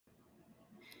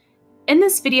In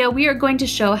this video, we are going to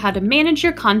show how to manage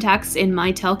your contacts in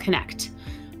Mitel Connect.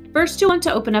 First, you'll want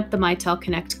to open up the Mitel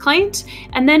Connect client,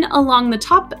 and then along the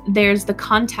top, there's the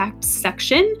Contacts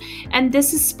section, and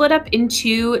this is split up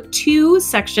into two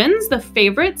sections, the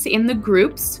favorites and the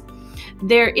groups.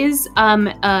 There is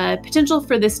a potential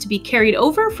for this to be carried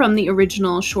over from the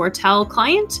original ShoreTel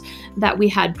client that we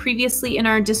had previously in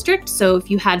our district. So if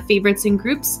you had favorites and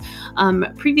groups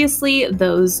previously,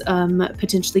 those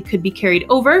potentially could be carried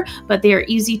over, but they are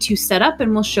easy to set up,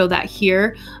 and we'll show that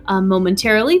here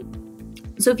momentarily.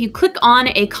 So if you click on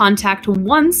a contact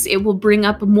once, it will bring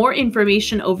up more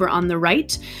information over on the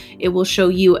right. It will show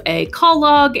you a call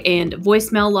log and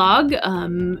voicemail log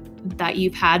that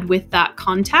you've had with that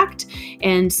contact,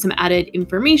 and some added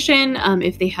information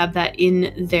if they have that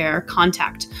in their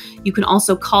contact. You can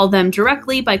also call them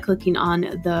directly by clicking on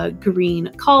the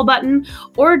green call button,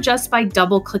 or just by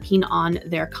double clicking on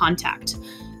their contact.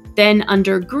 Then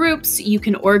under groups, you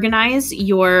can organize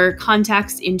your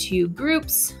contacts into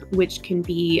groups, which can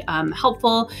be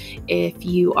helpful if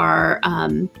you are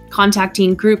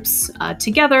contacting groups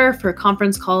together for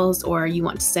conference calls, or you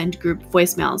want to send group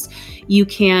voicemails. You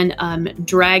can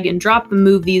drag and drop and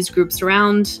move these groups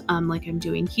around like I'm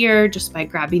doing here, just by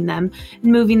grabbing them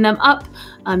and moving them up.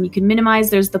 You can minimize.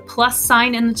 There's the plus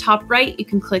sign in the top right. You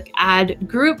can click add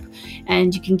group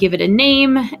and you can give it a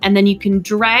name, and then you can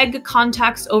drag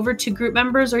contacts over to group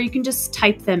members, or you can just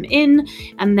type them in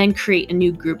and then create a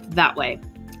new group that way.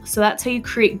 So that's how you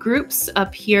create groups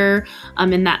up here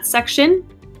in that section.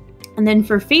 And then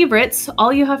for favorites,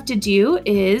 all you have to do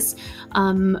is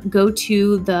go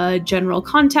to the general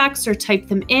contacts or type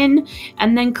them in,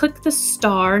 and then click the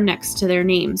star next to their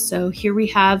name. So here we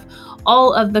have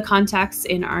all of the contacts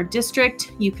in our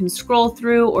district. You can scroll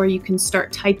through, or you can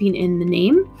start typing in the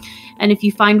name. And if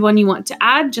you find one you want to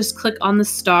add, just click on the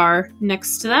star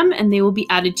next to them and they will be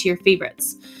added to your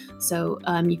favorites. So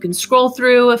you can scroll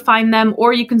through, find them,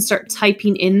 or you can start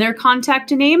typing in their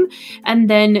contact name and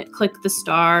then click the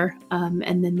star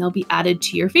and then they'll be added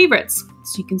to your favorites.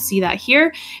 So you can see that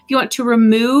here. If you want to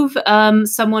remove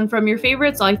someone from your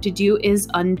favorites, all you have to do is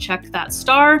uncheck that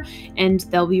star and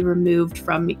they'll be removed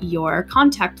from your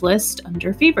contact list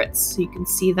under favorites. So you can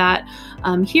see that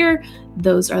here.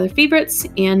 Those are the favorites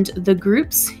and the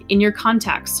groups in your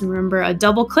contacts. And remember, a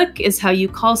double click is how you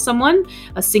call someone.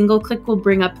 A single click will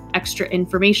bring up extra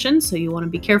information, so you want to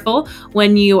be careful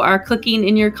when you are clicking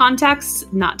in your contacts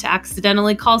not to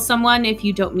accidentally call someone if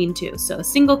you don't mean to. So a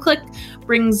single click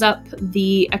brings up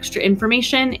the extra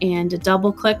information, and a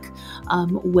double click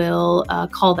will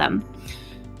call them.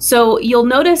 So you'll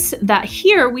notice that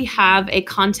here we have a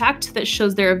contact that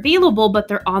shows they're available, but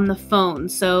they're on the phone.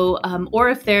 So,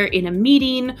 or if they're in a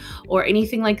meeting or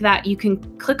anything like that, you can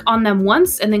click on them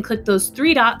once and then click those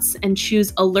three dots and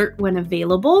choose alert when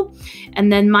available.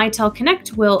 And then Mitel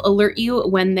Connect will alert you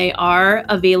when they are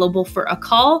available for a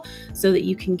call, so that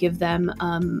you can give them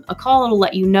a call. It'll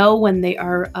let you know when they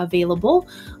are available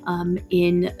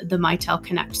in the Mitel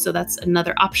Connect. So that's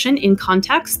another option in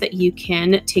contacts that you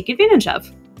can take advantage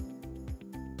of.